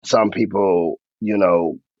some people,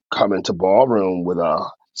 come into ballroom with a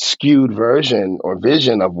skewed version or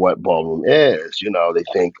vision of what ballroom is. They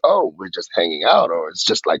think, oh, we're just hanging out, or it's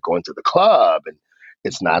just like going to the club. And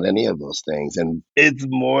it's not any of those things. And it's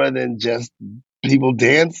more than just people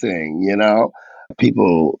dancing.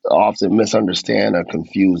 People often misunderstand or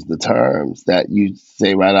confuse the terms that you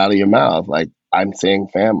say right out of your mouth. Like, I'm saying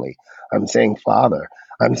family, I'm saying father,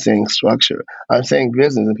 I'm saying structure, I'm saying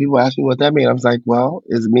business. And people ask me what that means. I was like, well,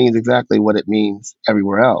 it means exactly what it means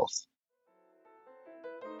everywhere else.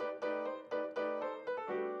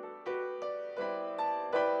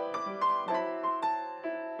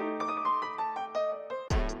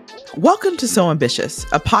 Welcome to So Ambitious,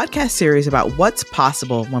 a podcast series about what's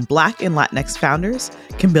possible when Black and Latinx founders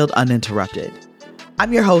can build uninterrupted.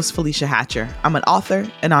 I'm your host, Felicia Hatcher. I'm an author,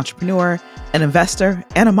 an entrepreneur, an investor,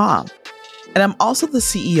 and a mom. And I'm also the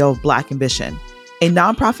CEO of Black Ambition, a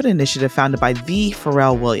nonprofit initiative founded by the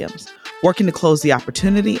Pharrell Williams, working to close the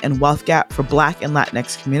opportunity and wealth gap for Black and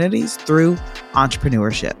Latinx communities through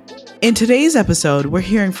entrepreneurship. In today's episode, we're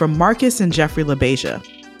hearing from Marcus and Jeffrey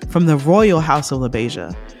LaBeija from the Royal House of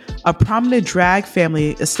LaBeija, a prominent drag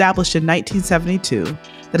family established in 1972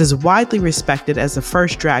 that is widely respected as the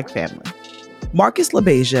first drag family. Marcus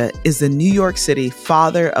LaBeija is the New York City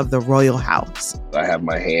father of the Royal House. I have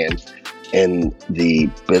my hands in the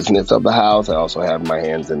business of the house. I also have my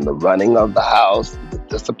hands in the running of the house, the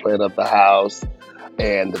discipline of the house,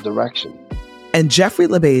 and the direction. And Jeffrey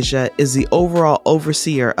LaBeija is the overall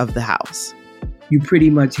overseer of the house. You pretty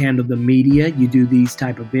much handle the media, you do these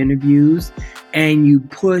type of interviews, and you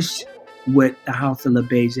push what the House of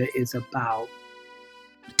LaBeija is about.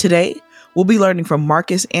 Today, we'll be learning from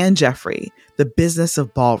Marcus and Jeffrey the business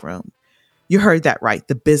of ballroom. You heard that right,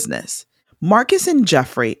 the business. Marcus and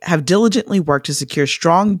Jeffrey have diligently worked to secure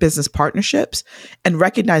strong business partnerships and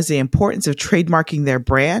recognize the importance of trademarking their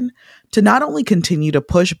brand to not only continue to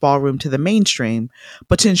push ballroom to the mainstream,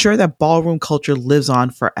 but to ensure that ballroom culture lives on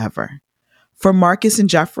forever. For Marcus and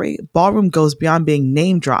Jeffrey, ballroom goes beyond being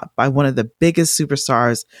name-dropped by one of the biggest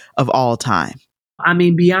superstars of all time. I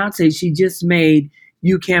mean, Beyonce, she just made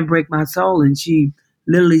You Can't Break My Soul, and she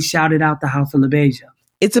literally shouted out the House of LaBeija.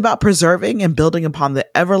 It's about preserving and building upon the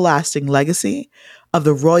everlasting legacy of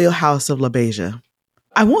the Royal House of LaBeija.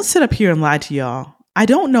 I won't sit up here and lie to y'all. I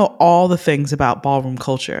don't know all the things about ballroom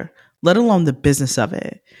culture, let alone the business of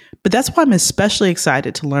it. But that's why I'm especially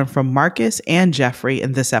excited to learn from Marcus and Jeffrey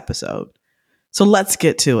in this episode. So let's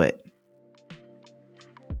get to it.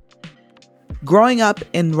 Growing up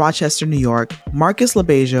in Rochester, New York, Marcus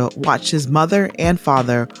LaBeija watched his mother and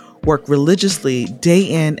father work religiously day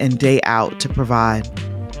in and day out to provide.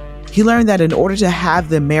 He learned that in order to have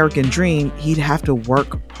the American dream, he'd have to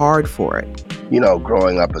work hard for it.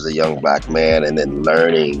 Growing up as a young Black man and then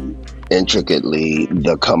learning intricately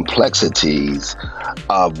the complexities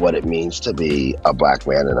of what it means to be a Black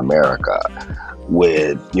man in America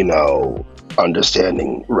with,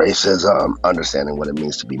 understanding racism, understanding what it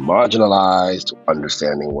means to be marginalized,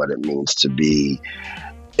 understanding what it means to be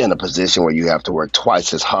in a position where you have to work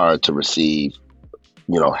twice as hard to receive,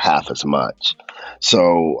 half as much.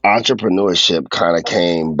 So entrepreneurship kind of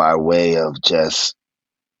came by way of just,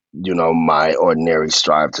 my ordinary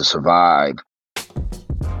strive to survive.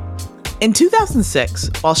 In 2006,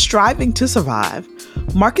 while striving to survive,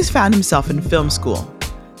 Marcus found himself in film school.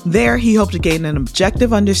 There, he hoped to gain an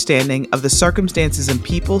objective understanding of the circumstances and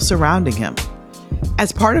people surrounding him.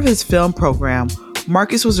 As part of his film program,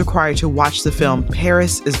 Marcus was required to watch the film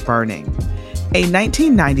Paris is Burning, a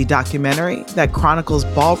 1990 documentary that chronicles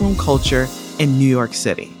ballroom culture in New York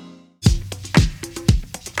City.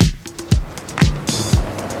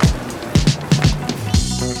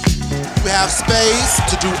 You have space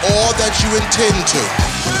to do all that you intend to.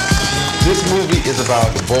 This movie is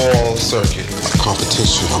about the ball circuit. A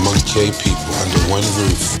competition among gay people under one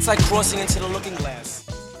roof. It's like crossing into the looking glass.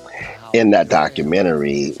 In that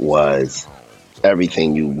documentary was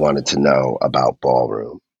everything you wanted to know about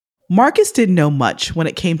ballroom. Marcus didn't know much when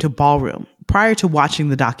it came to ballroom prior to watching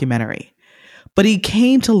the documentary, but he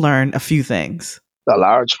came to learn a few things. A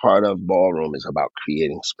large part of ballroom is about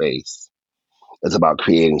creating space. It's about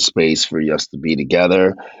creating space for us to be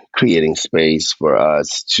together, creating space for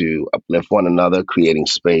us to uplift one another, creating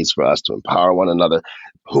space for us to empower one another.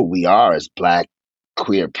 Who we are as Black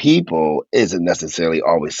queer people isn't necessarily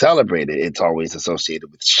always celebrated. It's always associated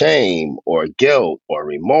with shame or guilt or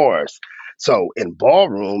remorse. So in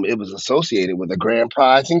ballroom, it was associated with a grand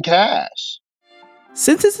prize in cash.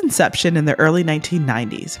 Since its inception in the early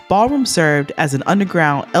 1990s, ballroom served as an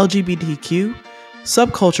underground LGBTQ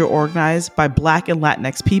subculture organized by Black and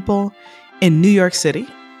Latinx people in New York City,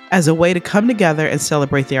 as a way to come together and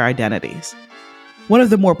celebrate their identities. One of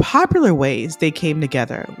the more popular ways they came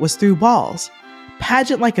together was through balls,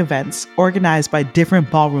 pageant-like events organized by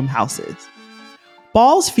different ballroom houses.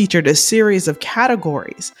 Balls featured a series of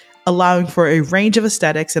categories, allowing for a range of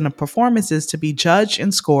aesthetics and performances to be judged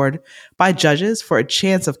and scored by judges for a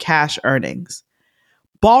chance of cash earnings.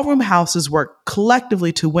 Ballroom houses worked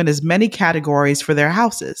collectively to win as many categories for their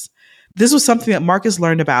houses. This was something that Marcus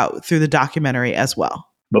learned about through the documentary as well.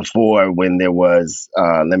 Before, when there was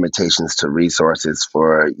limitations to resources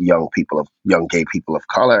for young gay people of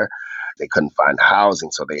color, they couldn't find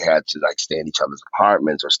housing, so they had to stay in each other's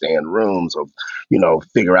apartments or stay in rooms or,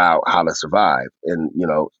 figure out how to survive and,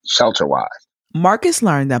 shelter-wise. Marcus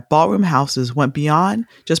learned that ballroom houses went beyond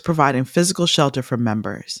just providing physical shelter for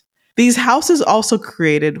members. These houses also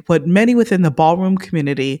created what many within the ballroom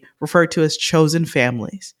community refer to as chosen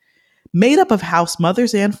families, made up of house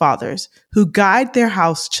mothers and fathers who guide their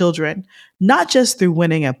house children not just through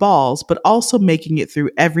winning at balls, but also making it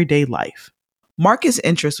through everyday life. Marcus'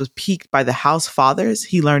 interest was piqued by the house fathers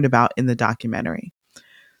he learned about in the documentary.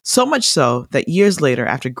 So much so that years later,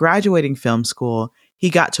 after graduating film school, he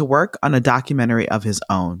got to work on a documentary of his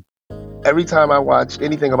own. Every time I watch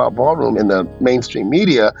anything about ballroom in the mainstream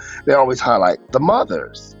media, they always highlight the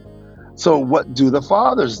mothers. So what do the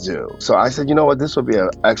fathers do? So I said, this would be an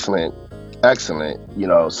excellent,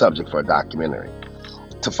 subject for a documentary,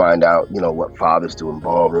 to find out, what fathers do in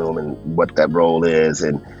ballroom and what that role is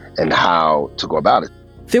and how to go about it.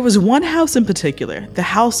 There was one house in particular, the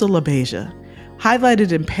house of LaBeija,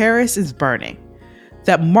 highlighted in Paris is Burning,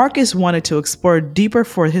 that Marcus wanted to explore deeper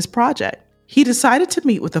for his project. He decided to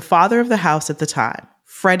meet with the father of the house at the time,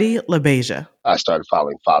 Freddie LaBeija. I started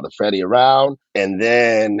following Father Freddie around, and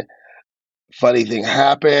then funny thing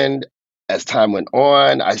happened. As time went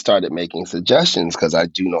on, I started making suggestions because I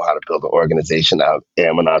do know how to build an organization. I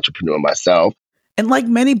am an entrepreneur myself. And like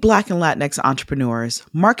many Black and Latinx entrepreneurs,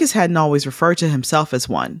 Marcus hadn't always referred to himself as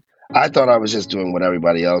one. I thought I was just doing what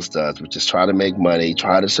everybody else does, which is try to make money,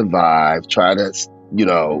 try to survive, try to,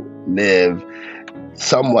 live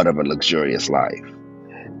somewhat of a luxurious life.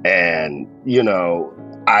 And,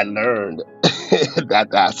 I learned that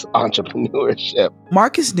that's entrepreneurship.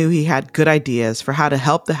 Marcus knew he had good ideas for how to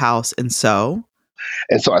help the house, and so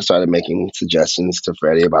I started making suggestions to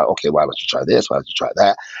Freddie about, okay, why don't you try this? Why don't you try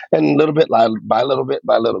that? And little bit by little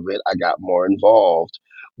bit, I got more involved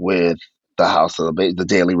with the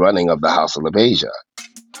daily running of the House of LaBeija.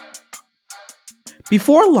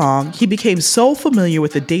 Before long, he became so familiar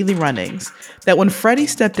with the daily runnings that when Freddie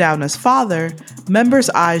stepped down as father, members'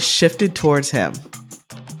 eyes shifted towards him.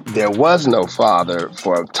 There was no father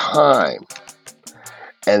for a time.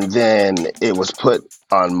 And then it was put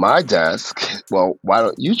on my desk, well, why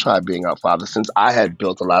don't you try being our father? Since I had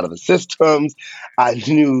built a lot of the systems, I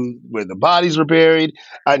knew where the bodies were buried.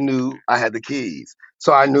 I knew I had the keys.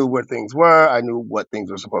 So I knew where things were. I knew what things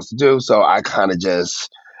were supposed to do. So I kind of just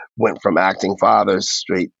went from acting father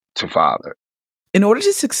straight to father. In order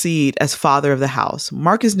to succeed as father of the house,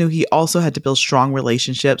 Marcus knew he also had to build strong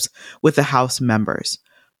relationships with the house members.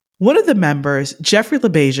 One of the members, Jeffrey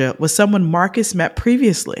LaBeija, was someone Marcus met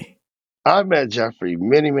previously. I met Jeffrey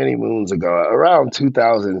many, many moons ago, around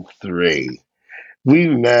 2003. We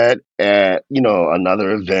met at,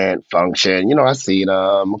 another event function. I seen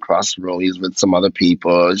him across the room. He's with some other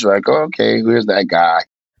people. It's like, oh, okay, where's that guy?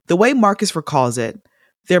 The way Marcus recalls it,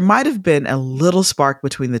 there might have been a little spark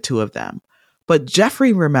between the two of them, but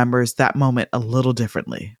Jeffrey remembers that moment a little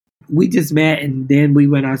differently. We just met and then we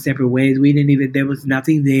went our separate ways. There was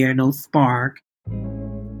nothing there, no spark.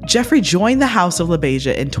 Jeffrey joined the House of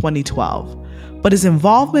LaBeija in 2012, but his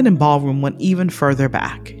involvement in ballroom went even further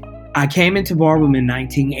back. I came into ballroom in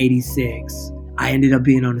 1986. I ended up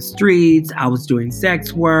being on the streets. I was doing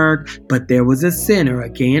sex work, but there was a center, a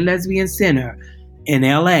gay and lesbian center in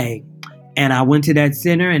LA. And I went to that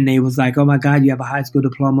center and they was like, oh my God, you have a high school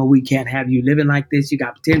diploma. We can't have you living like this. You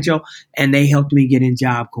got potential. And they helped me get in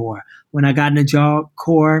Job Corps. When I got in the Job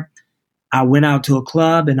Corps, I went out to a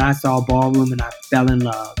club and I saw ballroom and I fell in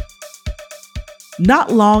love.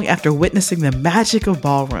 Not long after witnessing the magic of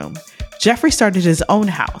ballroom, Jeffrey started his own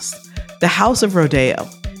house, the House of Rodeo,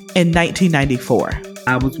 in 1994.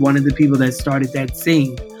 I was one of the people that started that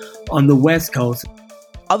scene on the West Coast.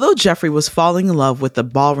 Although Jeffrey was falling in love with the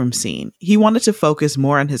ballroom scene, he wanted to focus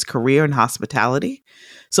more on his career in hospitality,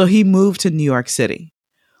 so he moved to New York City.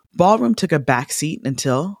 Ballroom took a back seat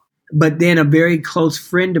until... But then a very close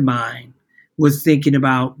friend of mine was thinking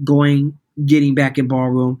about getting back in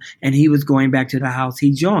ballroom, and he was going back to the house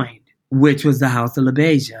he joined, which was the House of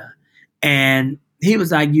LaBeija. And he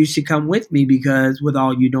was like, you should come with me because with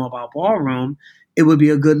all you know about ballroom, it would be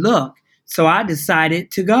a good look. So I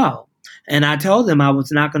decided to go. And I told them I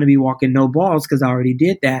was not going to be walking no balls because I already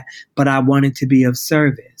did that, but I wanted to be of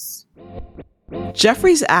service.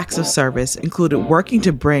 Jeffrey's acts of service included working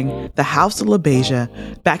to bring the House of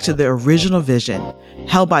LaBeija back to the original vision,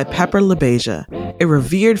 held by Pepper LaBeija, a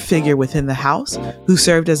revered figure within the house who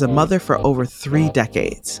served as a mother for over 3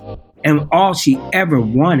 decades. And all she ever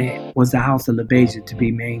wanted was the House of LaBeija to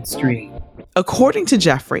be mainstream. According to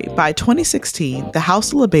Jeffrey, by 2016, the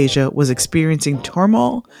House of LaBeija was experiencing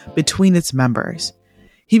turmoil between its members.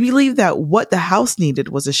 He believed that what the house needed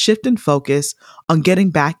was a shift in focus on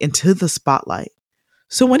getting back into the spotlight.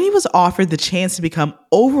 So when he was offered the chance to become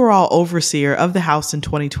overall overseer of the house in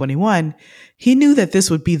 2021, he knew that this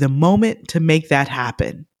would be the moment to make that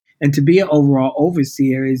happen. And to be an overall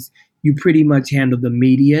overseer is you pretty much handle the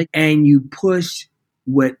media and you push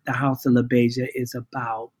what the House of LaBeija is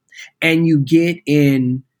about. And you get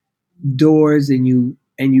in doors and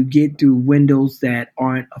you get through windows that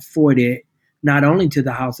aren't afforded not only to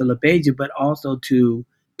the House of LaBeija, but also to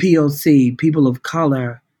POC, people of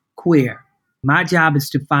color, queer. My job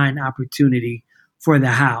is to find opportunity for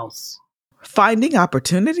the house. Finding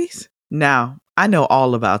opportunities? Now, I know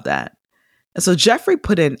all about that. And so Jeffrey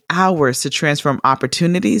put in hours to transform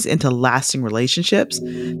opportunities into lasting relationships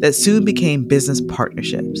that soon became business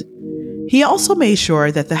partnerships. He also made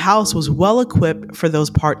sure that the house was well equipped for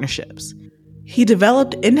those partnerships. He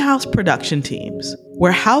developed in-house production teams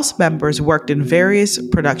where house members worked in various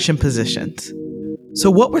production positions. So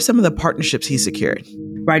what were some of the partnerships he secured?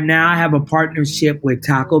 Right now, I have a partnership with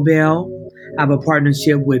Taco Bell. I have a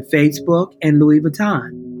partnership with Facebook and Louis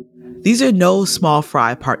Vuitton. These are no small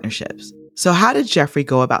fry partnerships. So how did Jeffrey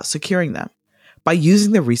go about securing them? By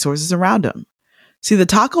using the resources around him. See, the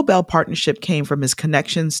Taco Bell partnership came from his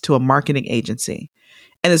connections to a marketing agency.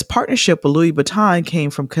 And his partnership with Louis Vuitton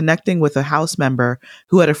came from connecting with a house member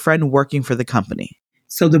who had a friend working for the company.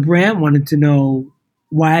 So the brand wanted to know,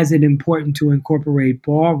 why is it important to incorporate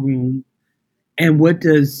ballroom, and what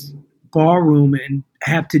does ballroom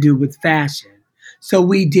have to do with fashion? So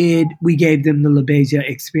we gave them the LaBeija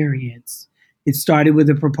experience. It started with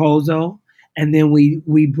a proposal, and then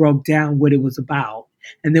we broke down what it was about.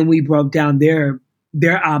 And then we broke down their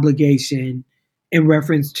obligation in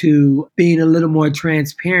reference to being a little more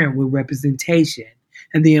transparent with representation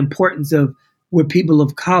and the importance of we're people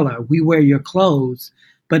of color. We wear your clothes.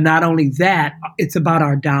 But not only that, it's about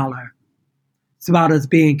our dollar. It's about us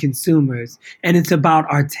being consumers, and it's about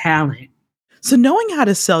our talent. So knowing how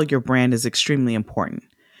to sell your brand is extremely important.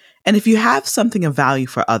 And if you have something of value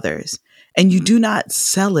for others and you do not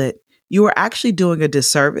sell it, you are actually doing a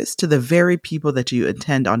disservice to the very people that you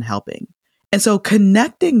intend on helping. And so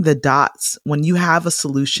connecting the dots when you have a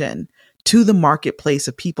solution to the marketplace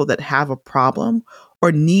of people that have a problem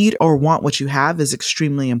or need or want what you have is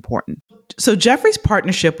extremely important. So Jeffrey's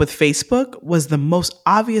partnership with Facebook was the most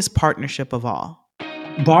obvious partnership of all.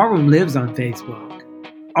 Ballroom lives on Facebook.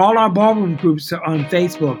 All our ballroom groups are on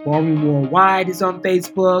Facebook. Ballroom Worldwide is on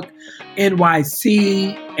Facebook.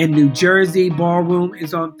 NYC and New Jersey Ballroom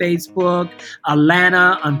is on Facebook.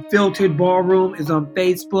 Atlanta Unfiltered Ballroom is on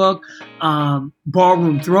Facebook.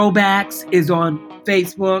 Ballroom Throwbacks is on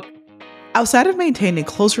Facebook. Outside of maintaining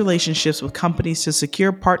close relationships with companies to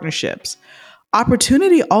secure partnerships,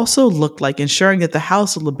 opportunity also looked like ensuring that the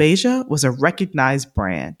House of LaBeija was a recognized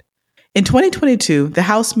brand. In 2022, the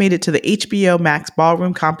house made it to the HBO Max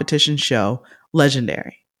Ballroom competition show,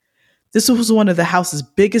 Legendary. This was one of the house's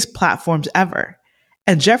biggest platforms ever,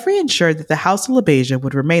 and Jeffrey ensured that the House of LaBeija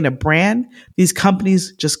would remain a brand these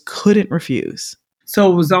companies just couldn't refuse.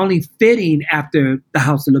 So it was only fitting after the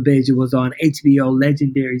House of LaBeija was on HBO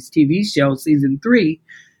Legendary's TV show, season 3,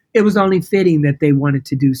 it was only fitting that they wanted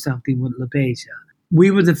to do something with LaBeija.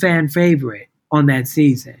 We were the fan favorite on that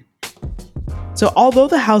season. So although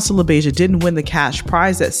the House of LaBeija didn't win the cash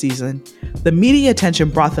prize that season, the media attention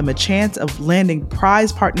brought them a chance of landing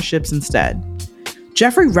prize partnerships instead.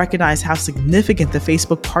 Jeffrey recognized how significant the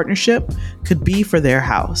Facebook partnership could be for their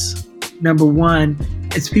house. Number one,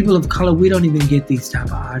 as people of color, we don't even get these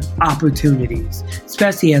type of opportunities,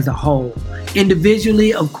 especially as a whole.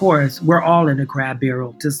 Individually, of course, we're all in a crab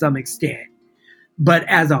barrel to some extent. But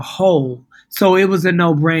as a whole, so it was a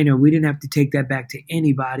no-brainer. We didn't have to take that back to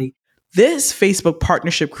anybody. This Facebook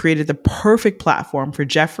partnership created the perfect platform for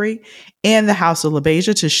Jeffrey and the House of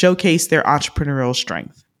LaBeija to showcase their entrepreneurial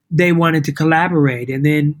strength. They wanted to collaborate. And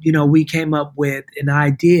then, we came up with an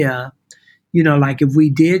idea, like if we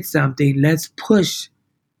did something, let's push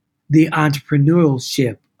the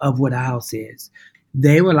entrepreneurship of what a house is.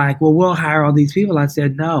 They were like, well, we'll hire all these people. I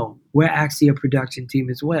said, no, we're actually a production team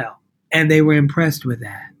as well. And they were impressed with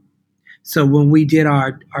that. So when we did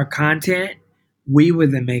our content, we were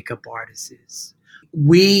the makeup artists.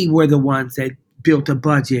 We were the ones that built a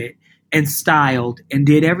budget and styled and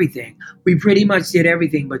did everything. We pretty much did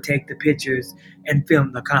everything but take the pictures and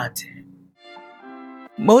film the content.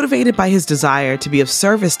 Motivated by his desire to be of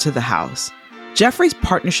service to the house, Jeffrey's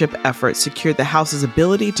partnership efforts secured the house's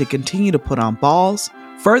ability to continue to put on balls,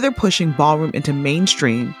 further pushing ballroom into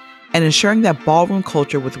mainstream and ensuring that ballroom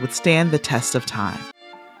culture would withstand the test of time.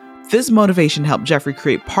 This motivation helped Jeffrey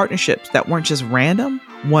create partnerships that weren't just random,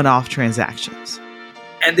 one-off transactions.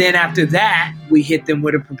 And then after that, we hit them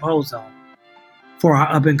with a proposal for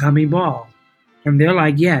our up-and-coming ball. And they're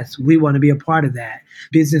like, yes, we want to be a part of that.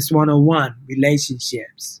 Business 101,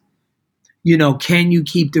 relationships. Can you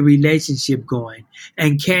keep the relationship going?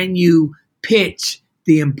 And can you pitch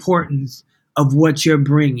the importance of what you're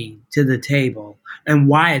bringing to the table and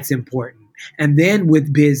why it's important? And then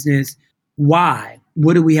with business, why?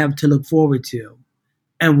 What do we have to look forward to?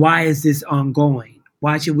 And why is this ongoing?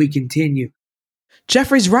 Why should we continue?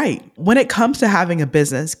 Jeffrey's right. When it comes to having a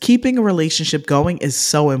business, keeping a relationship going is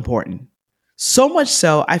so important. So much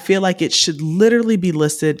so, I feel like it should literally be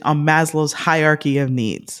listed on Maslow's hierarchy of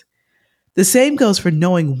needs. The same goes for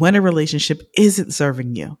knowing when a relationship isn't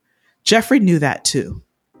serving you. Jeffrey knew that too.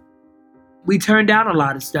 We turned down a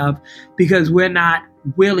lot of stuff because we're not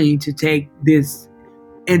willing to take this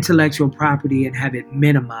intellectual property and have it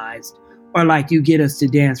minimized, or like you get us to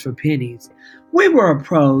dance for pennies. We were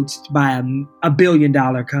approached by a $1 billion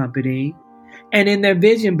company, and in their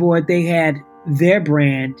vision board, they had their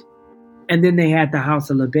brand, and then they had the House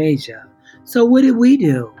of LaBeija. So what did we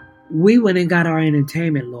do? We went and got our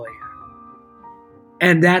entertainment lawyer.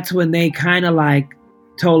 And that's when they kind of like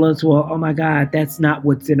told us, well, oh my God, that's not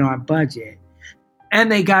what's in our budget.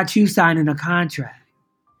 And they got you signing a contract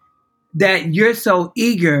that you're so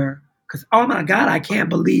eager because, oh my God, I can't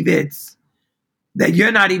believe it's that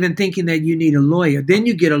you're not even thinking that you need a lawyer. Then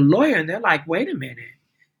you get a lawyer and they're like, wait a minute,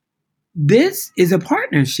 this is a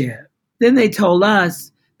partnership. Then they told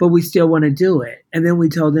us, but we still want to do it. And then we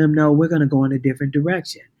told them, no, we're going to go in a different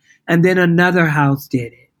direction. And then another house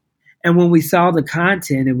did it. And when we saw the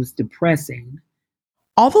content, it was depressing.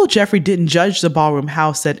 Although Jeffrey didn't judge the ballroom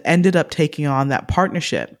house that ended up taking on that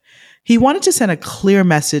partnership, he wanted to send a clear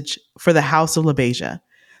message for the House of LaBeija.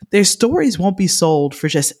 Their stories won't be sold for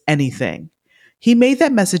just anything. He made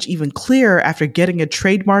that message even clearer after getting a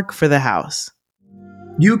trademark for the house.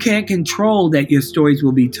 You can't control that your stories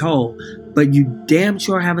will be told, but you damn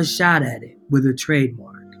sure have a shot at it with a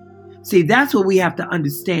trademark. See, that's what we have to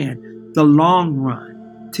understand, the long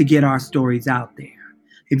run, to get our stories out there.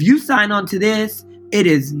 If you sign on to this, it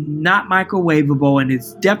is not microwavable and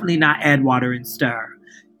it's definitely not add water and stir.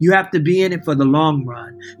 You have to be in it for the long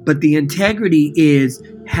run. But the integrity is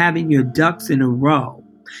having your ducks in a row,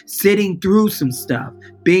 sitting through some stuff,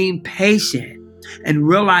 being patient, and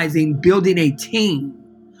realizing building a team.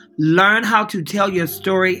 Learn how to tell your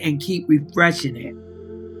story and keep refreshing it.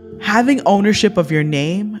 Having ownership of your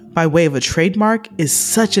name by way of a trademark is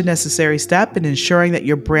such a necessary step in ensuring that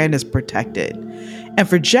your brand is protected. And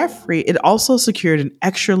for Jeffrey, it also secured an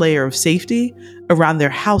extra layer of safety around their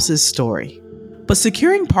house's story. But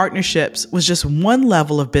securing partnerships was just one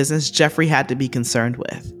level of business Jeffrey had to be concerned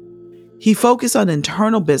with. He focused on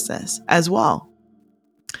internal business as well.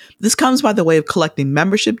 This comes by the way of collecting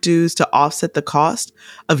membership dues to offset the cost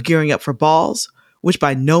of gearing up for balls, which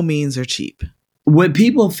by no means are cheap. What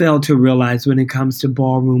people fail to realize when it comes to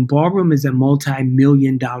ballroom is a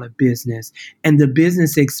multi-million-dollar business, and the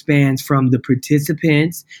business expands from the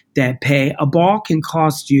participants that pay. A ball can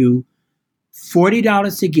cost you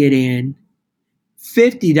 $40 to get in,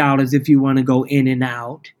 $50 if you want to go in and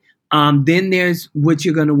out. Then there's what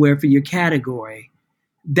you're going to wear for your category.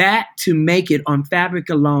 That, to make it on fabric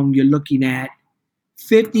alone, you're looking at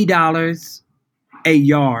 $50 a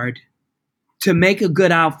yard. To make a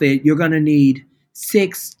good outfit, you're going to need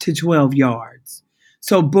 6 to 12 yards.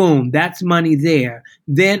 So boom, that's money there.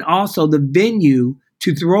 Then also the venue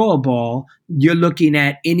to throw a ball, you're looking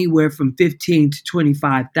at anywhere from 15 to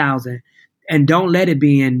 25,000. And don't let it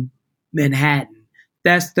be in Manhattan.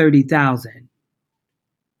 That's 30,000.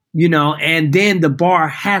 And then the bar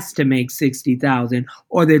has to make 60,000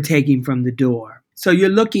 or they're taking from the door. So you're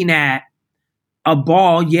looking at a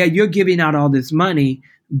ball. Yeah, you're giving out all this money,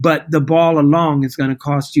 but the ball alone is going to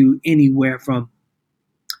cost you anywhere from,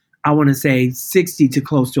 I want to say, $60,000 to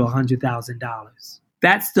close to $100,000.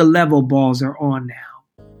 That's the level balls are on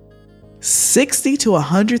now. $60,000 to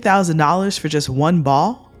 $100,000 for just one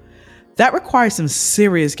ball? That requires some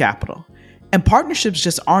serious capital. And partnerships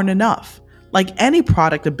just aren't enough. Like any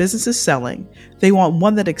product a business is selling, they want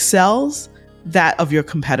one that excels that of your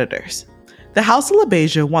competitors. The House of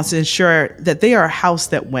LaBeija wants to ensure that they are a house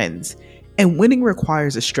that wins, and winning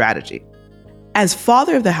requires a strategy. As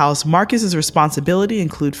father of the house, Marcus's responsibility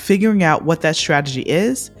includes figuring out what that strategy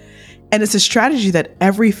is, and it's a strategy that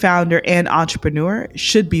every founder and entrepreneur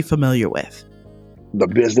should be familiar with. The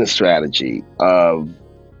business strategy of,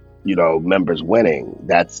 members winning,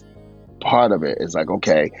 that's part of it. It's like,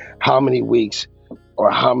 okay, how many weeks or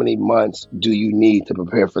how many months do you need to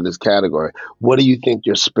prepare for this category? What do you think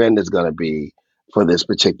your spend is going to be for this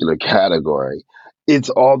particular category? It's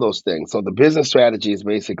all those things. So the business strategy is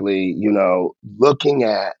basically, looking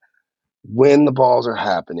at when the balls are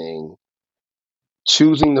happening,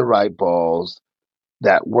 choosing the right balls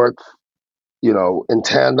that work, in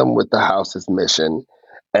tandem with the house's mission,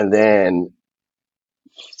 and then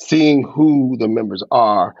seeing who the members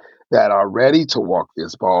are that are ready to walk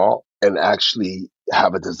this ball and actually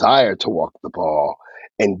have a desire to walk the ball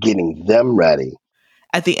and getting them ready.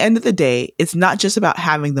 At the end of the day, it's not just about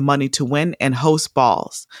having the money to win and host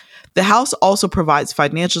balls. The house also provides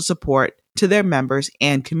financial support to their members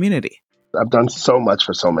and community. I've done so much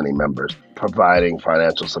for so many members, providing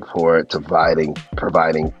financial support, to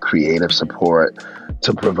providing creative support,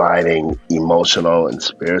 to providing emotional and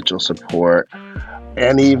spiritual support,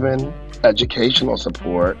 and even educational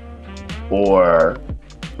support or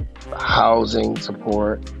housing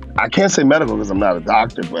support. I can't say medical because I'm not a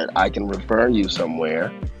doctor, but I can refer you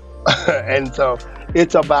somewhere. And so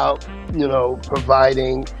it's about,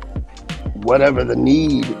 providing whatever the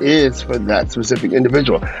need is for that specific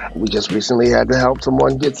individual. We just recently had to help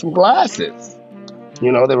someone get some glasses. They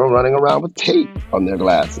were running around with tape on their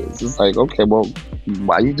glasses. It's like, okay, well,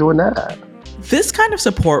 why are you doing that? This kind of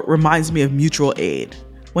support reminds me of mutual aid,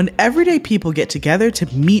 when everyday people get together to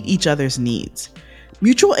meet each other's needs.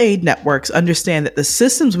 Mutual aid networks understand that the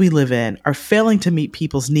systems we live in are failing to meet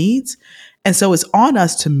people's needs, and so it's on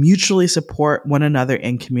us to mutually support one another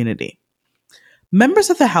in community. Members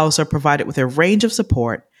of the house are provided with a range of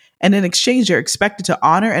support, and in exchange, they're expected to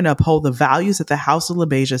honor and uphold the values that the House of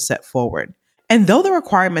LaBeija set forward. And though the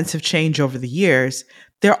requirements have changed over the years,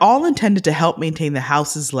 they're all intended to help maintain the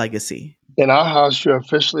house's legacy. In our house, you're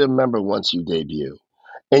officially a member once you debut.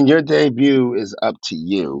 And your debut is up to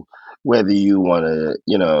you, whether you want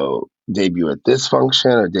to, debut at this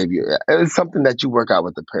function or debut. It's something that you work out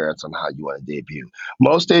with the parents on how you want to debut.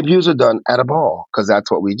 Most debuts are done at a ball because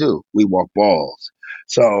that's what we do. We walk balls.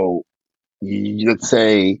 So let's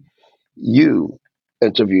say you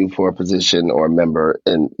interview for a position or a member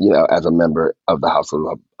as a member of the House of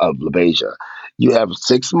LaBeija. You have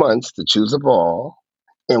 6 months to choose a ball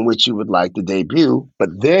in which you would like to debut, but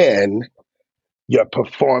then your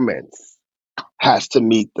performance has to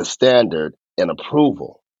meet the standard and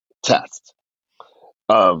approval test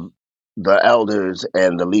of the elders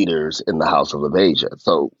and the leaders in the House of LaBeija.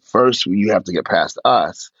 So first you have to get past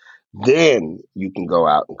us, then you can go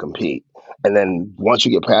out and compete. And then once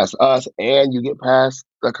you get past us and you get past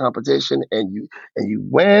the competition and you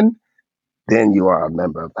win, then you are a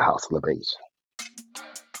member of the House of LaBeija.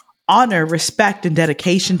 Honor, respect, and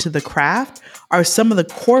dedication to the craft are some of the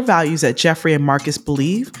core values that Jeffrey and Marcus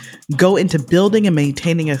believe go into building and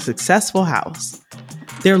maintaining a successful house.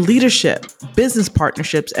 Their leadership, business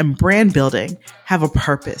partnerships, and brand building have a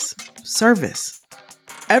purpose: service.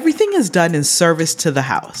 Everything is done in service to the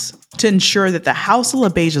house, to ensure that the House of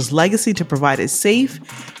LaBeija's legacy to provide a safe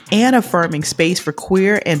and affirming space for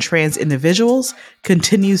queer and trans individuals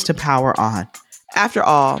continues to power on. After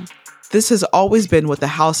all, this has always been what the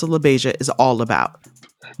House of LaBeija is all about.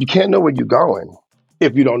 You can't know where you're going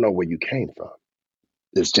if you don't know where you came from.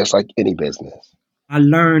 It's just like any business. I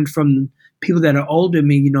learned from people that are older than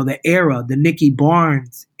me, the era, the Nikki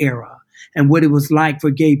Barnes era, and what it was like for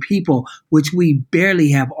gay people, which we barely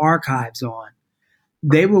have archives on.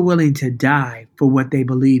 They were willing to die for what they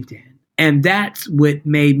believed in. And that's what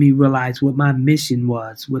made me realize what my mission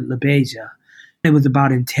was with LaBeija. It was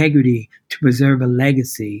about integrity to preserve a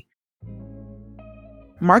legacy.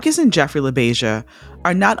 Marcus and Jeffrey LaBeija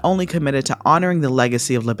are not only committed to honoring the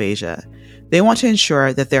legacy of LaBeija, they want to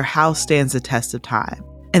ensure that their house stands the test of time.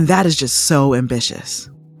 And that is just so ambitious.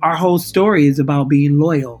 Our whole story is about being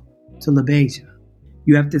loyal to LaBeija.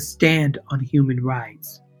 You have to stand on human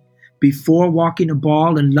rights. Before walking a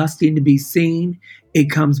ball and lusting to be seen,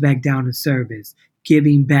 it comes back down to service,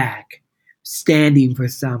 giving back, standing for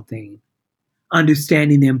something,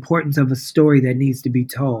 understanding the importance of a story that needs to be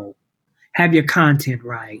told. Have your content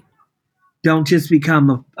right. Don't just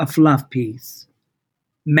become a fluff piece.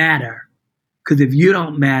 Matter. Because if you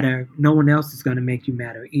don't matter, no one else is going to make you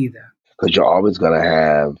matter either. Because you're always going to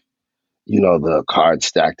have, the cards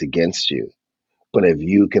stacked against you. But if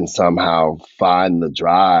you can somehow find the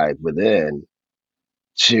drive within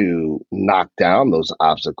to knock down those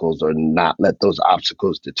obstacles or not let those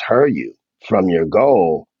obstacles deter you from your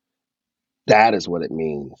goal, that is what it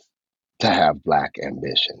means to have Black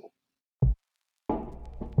ambition.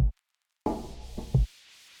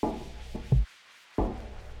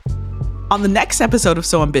 On the next episode of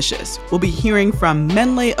So Ambitious, we'll be hearing from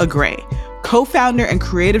Menle Agray, co-founder and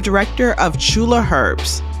creative director of Chula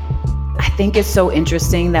Herbs. I think it's so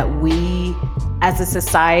interesting that we, as a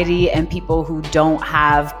society and people who don't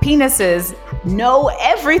have penises, know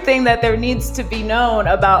everything that there needs to be known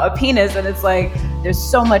about a penis. And it's like, there's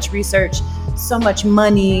so much research, so much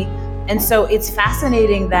money. And so it's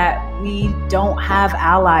fascinating that we don't have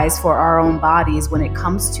allies for our own bodies when it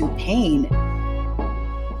comes to pain.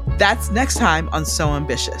 That's next time on So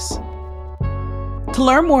Ambitious. To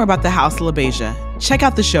learn more about the House of LaBeija, check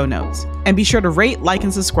out the show notes and be sure to rate, like,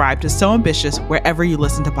 and subscribe to So Ambitious wherever you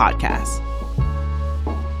listen to podcasts.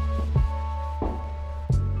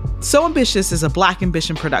 So Ambitious is a Black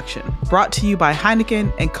Ambition production brought to you by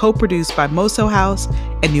Heineken and co-produced by Moso House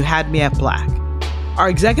and You Had Me at Black. Our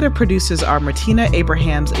executive producers are Martina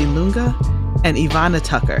Abrahams-Ilunga and Ivana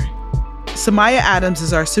Tucker. Samaya Adams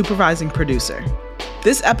is our supervising producer.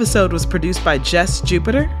 This episode was produced by Jess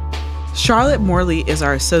Jupiter. Charlotte Morley is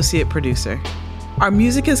our associate producer. Our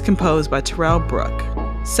music is composed by Terrell Brook.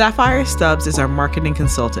 Sapphire Stubbs is our marketing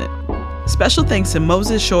consultant. Special thanks to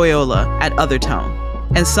Moses Shoyola at Othertone,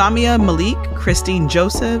 and Samia Malik, Christine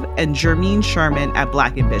Joseph, and Jermeen Sherman at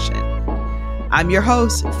Black Ambition. I'm your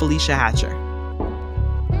host, Felicia Hatcher.